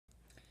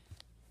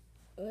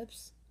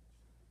Oops.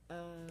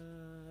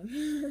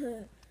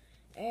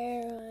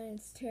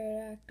 Airlines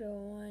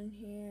Pterodactyl 1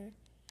 here.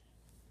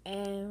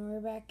 And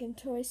we're back in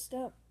Toy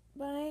Stunt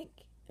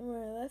Bike. And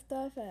we're left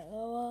off at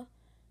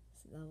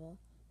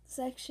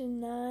Section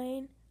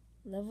 9,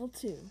 Level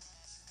 2.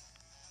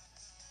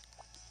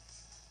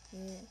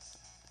 Yeah.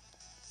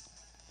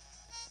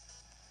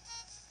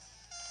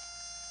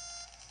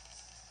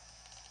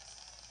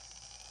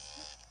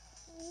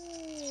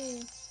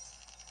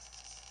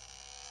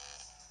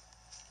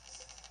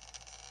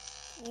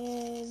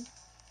 And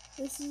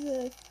this is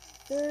the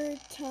third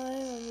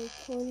time I'm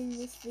recording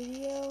this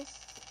video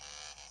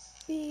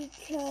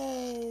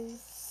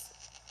because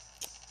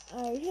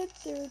I hit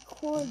the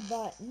record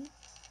button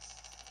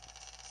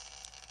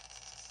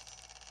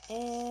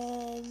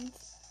and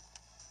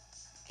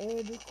it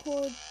would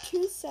record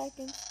 2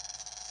 seconds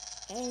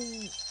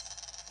and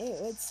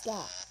it would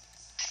stop.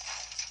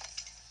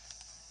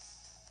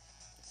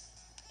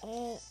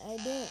 And I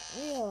didn't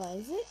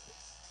realize it.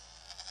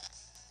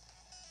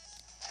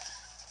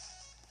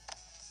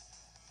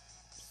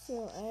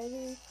 So I had to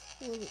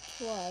record it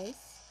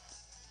twice.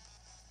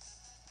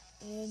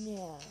 And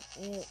yeah,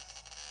 it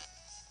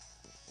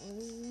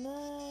was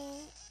not...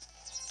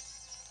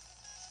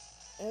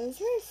 It was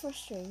very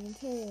frustrating, I'll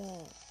tell you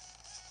that.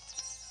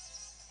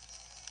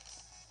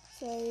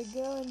 So I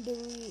go and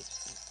delete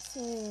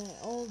some of my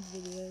old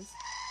videos.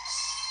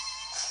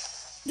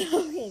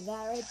 Okay,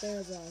 that right there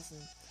was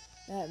awesome.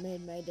 That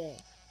made my day.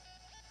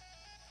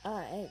 I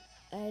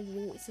had to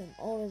delete some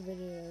older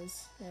videos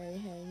that I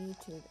had on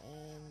YouTube,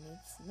 and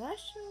it's not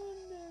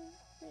showing the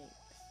links.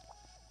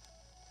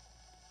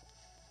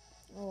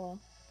 Oh well.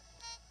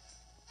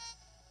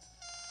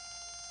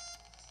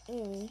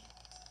 Anyway,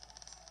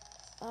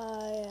 I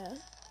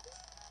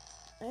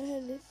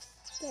had to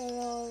start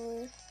all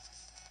over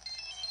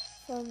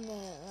from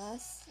the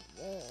last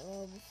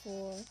level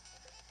before.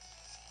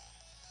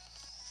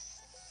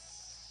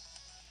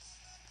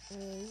 It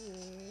was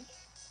weird.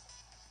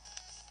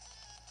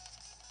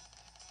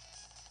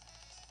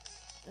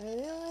 I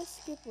didn't want to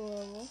skip a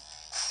level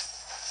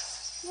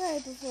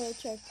right before the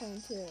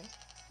checkpoint too.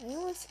 I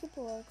didn't want to skip a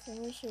level because I'm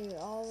going to show you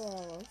all the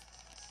levels.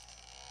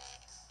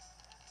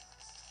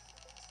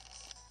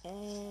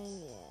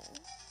 And yeah,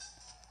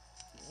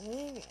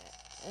 anything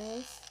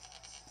else?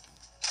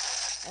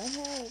 I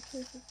had a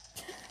perfect.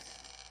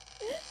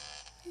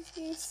 This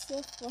game is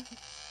so fun.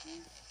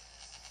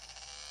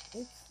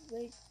 It's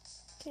like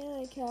kind of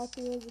like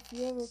Happy Wheels. If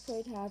you ever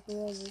played Happy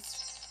Wheels, it's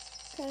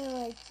kind of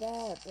like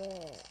that,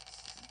 but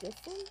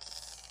different.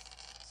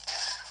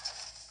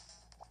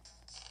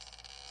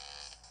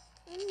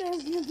 I'm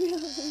never gonna be able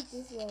to beat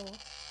this level.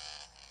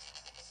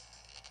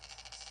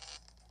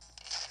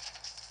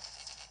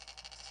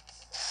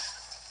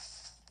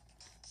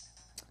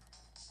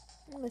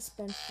 I'm gonna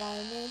spend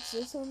 5 minutes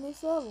just on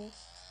this level.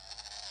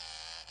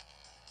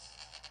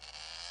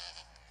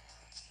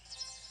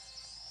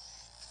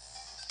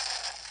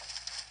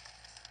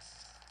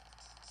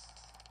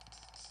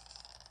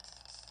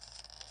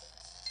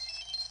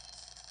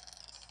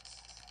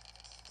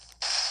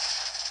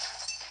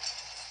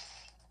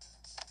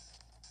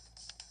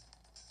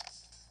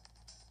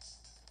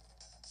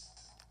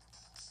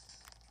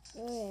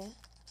 Oh yeah,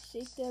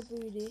 shake that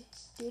booty,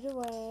 do the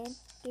worm,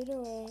 do the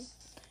worm.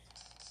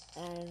 I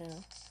don't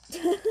know.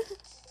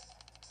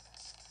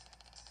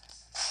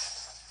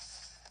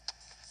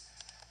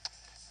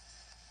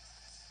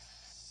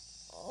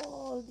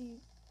 Oh, do you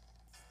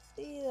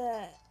see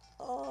that?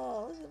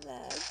 Oh, look at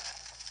that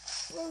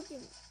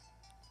broken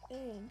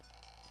fan.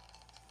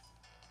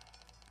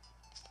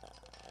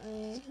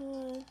 Hold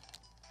on.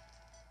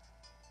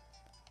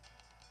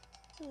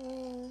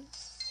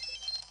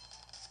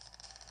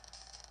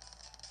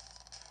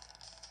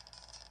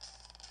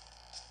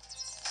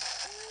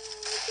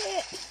 Look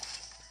it.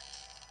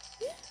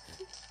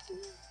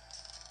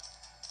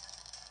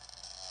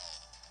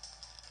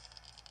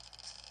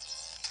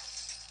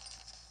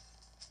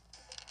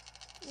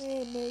 I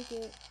didn't make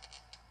it.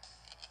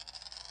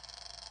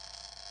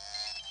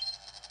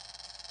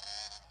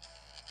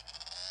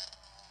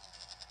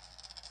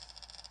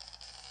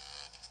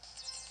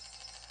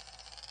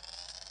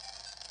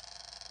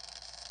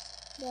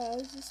 That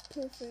was just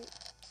perfect.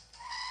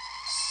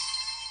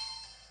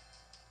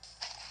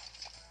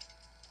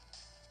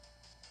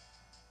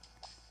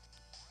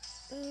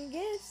 And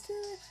again, it's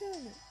still not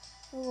showing it.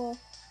 Oh well.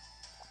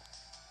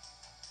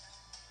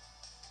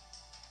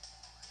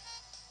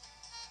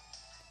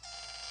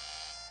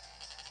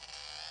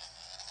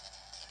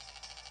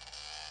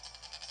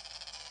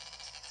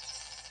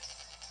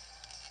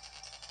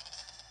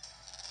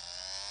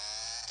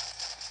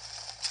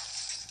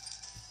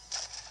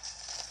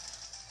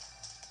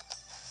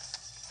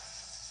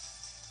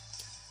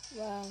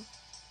 Wow.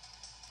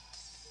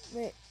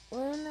 Wait,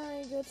 where do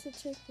I go to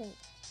checkpoint?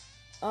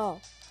 Oh,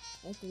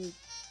 I have to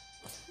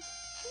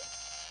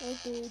I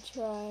have to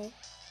retry.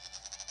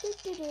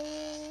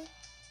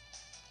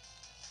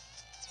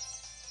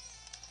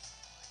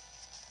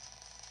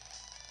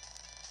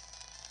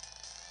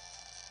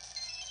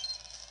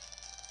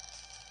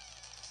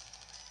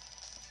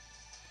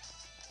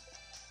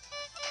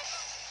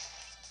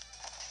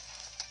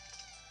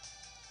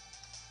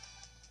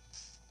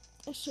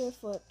 I should have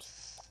flipped.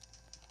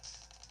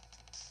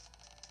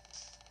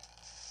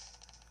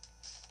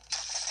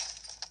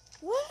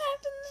 What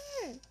happened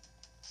there?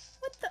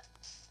 What the?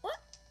 What?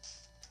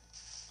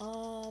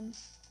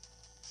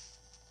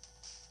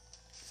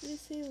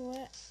 Let's see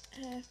what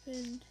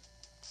happened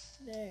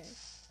there.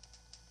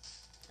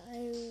 I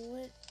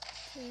want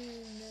to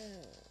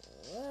know.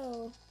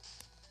 Whoa.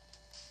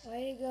 Why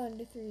did it go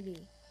into 3D?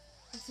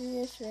 Let's see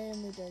this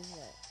randomly does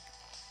that.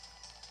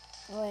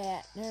 Oh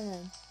yeah, never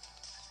mind.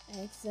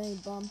 I accidentally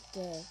bumped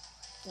the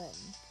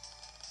button.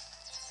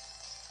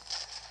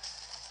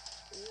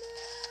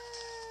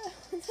 No!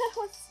 That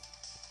was...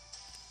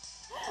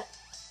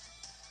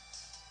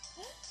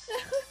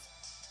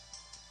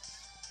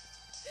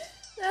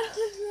 That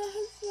was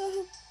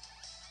awesome!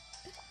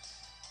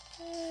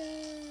 Oh,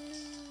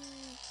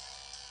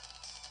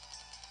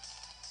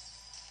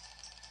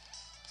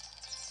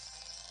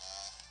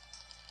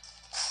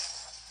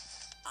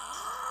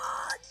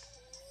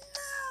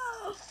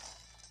 no!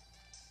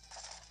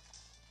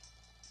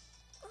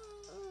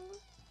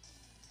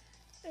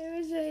 I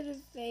wish I had a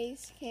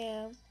face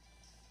cam,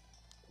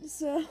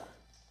 so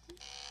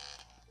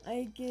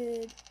you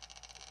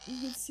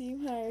could see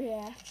my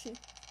reaction.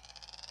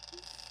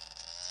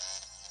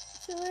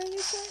 Shall I get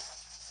that?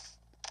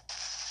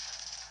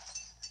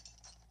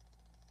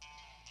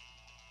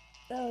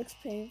 That looks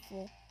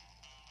painful.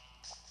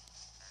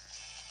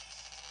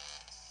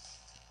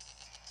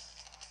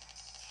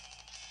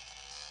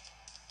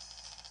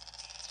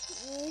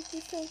 I like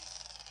this thing.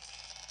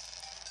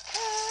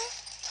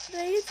 Did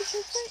I get the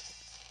first one?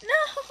 No!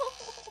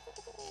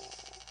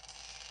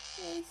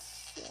 I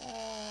suck.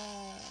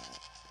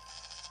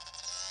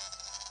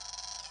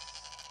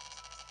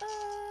 I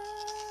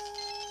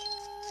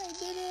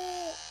did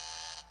it!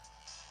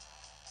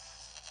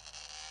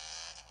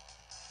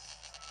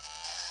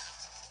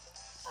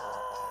 Oh!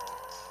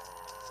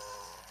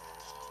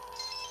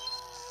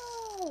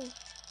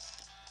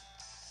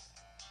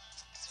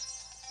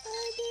 I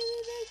did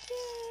it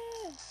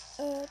again!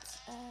 Oops,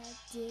 I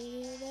did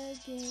it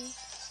again.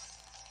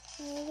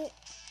 Did it?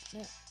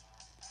 No.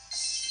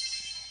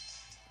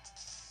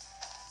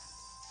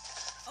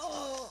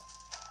 Oh!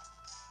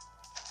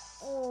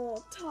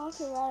 Oh, talk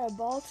about a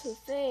ball to the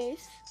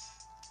face.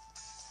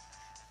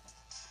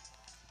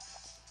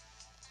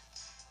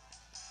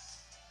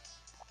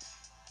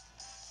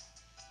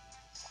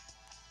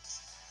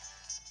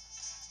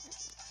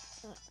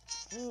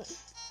 I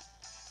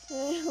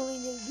only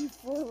get to do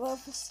 4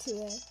 levels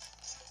today.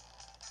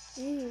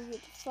 Usually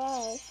get to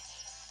 5.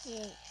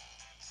 Yeah.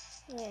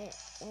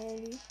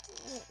 Already.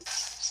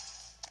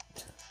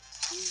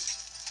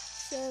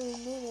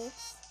 7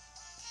 minutes.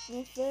 I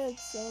failed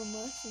so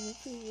much in the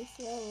previous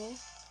level.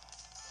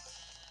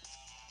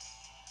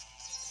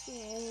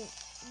 Yeah.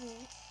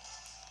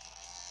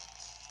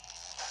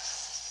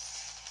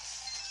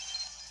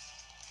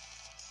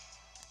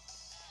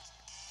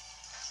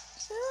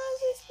 How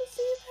was I supposed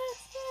to get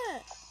past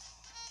that?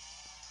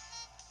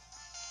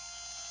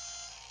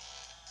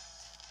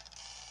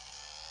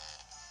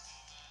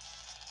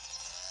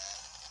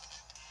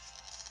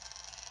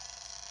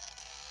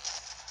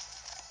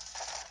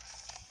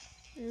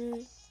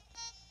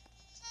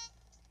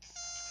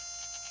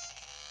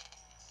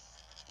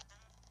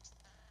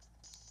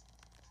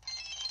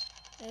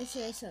 I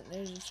saw something.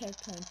 There's a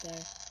checkpoint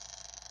there.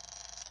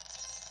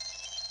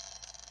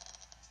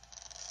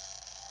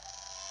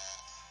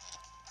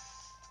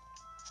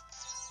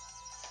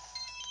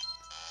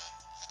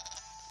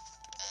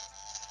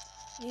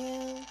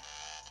 Yeah.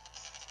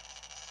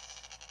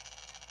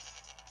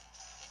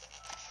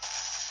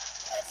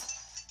 What?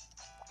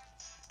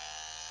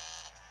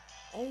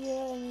 I get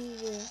what I need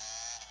to do.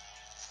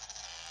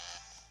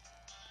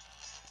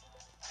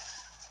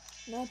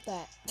 Not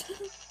that.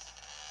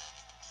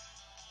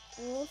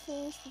 I will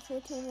finish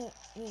before 10 minutes.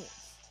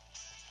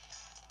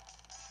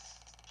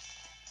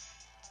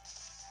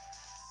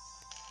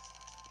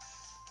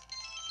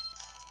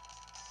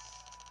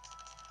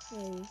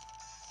 Maybe.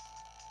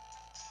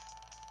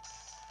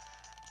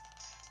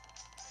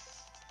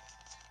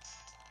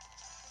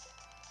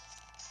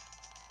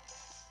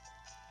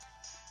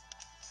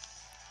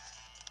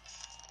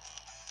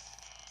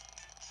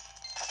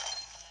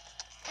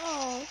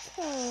 Oh,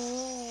 come on.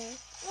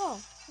 Oh,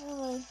 never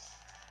mind.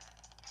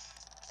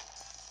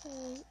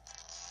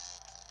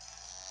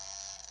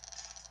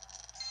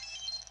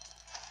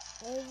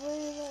 I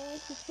avoided that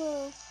like a pro.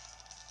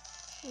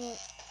 Yeah.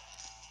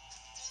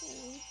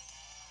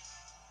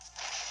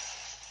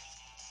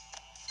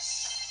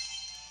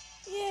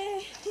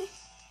 Yay!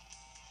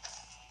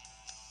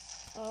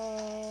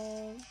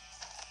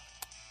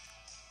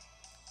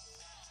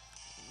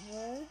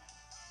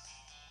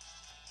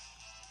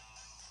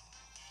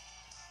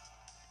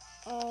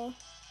 What?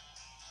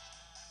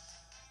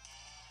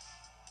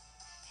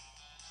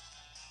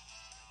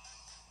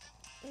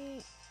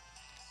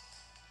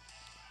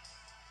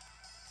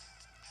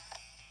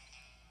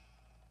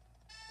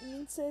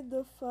 Inside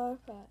the far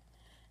part.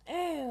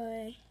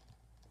 Anyway.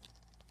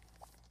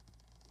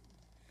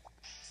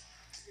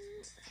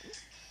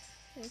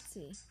 Let's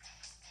see.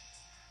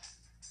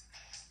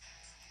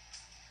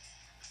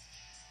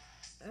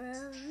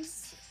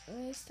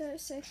 When I start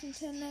section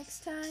 10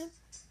 next time.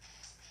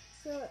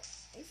 So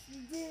if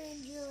you did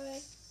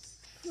enjoy,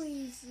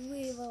 please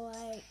leave a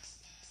like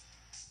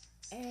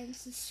and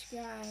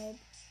subscribe.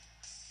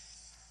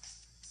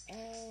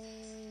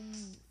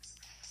 And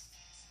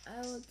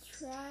I will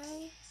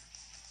try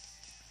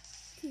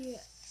to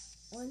get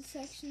one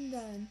section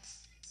done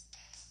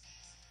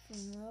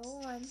from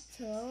level 1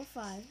 to level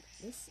 5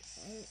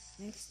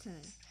 next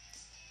time.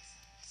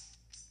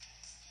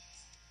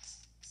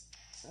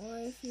 Or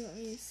if you want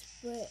me to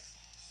split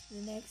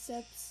the next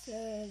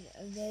episode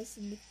of this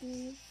into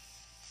 3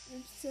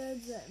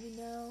 episodes, let me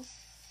know.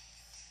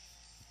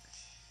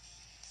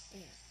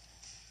 Yeah.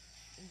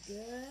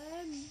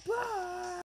 Goodbye!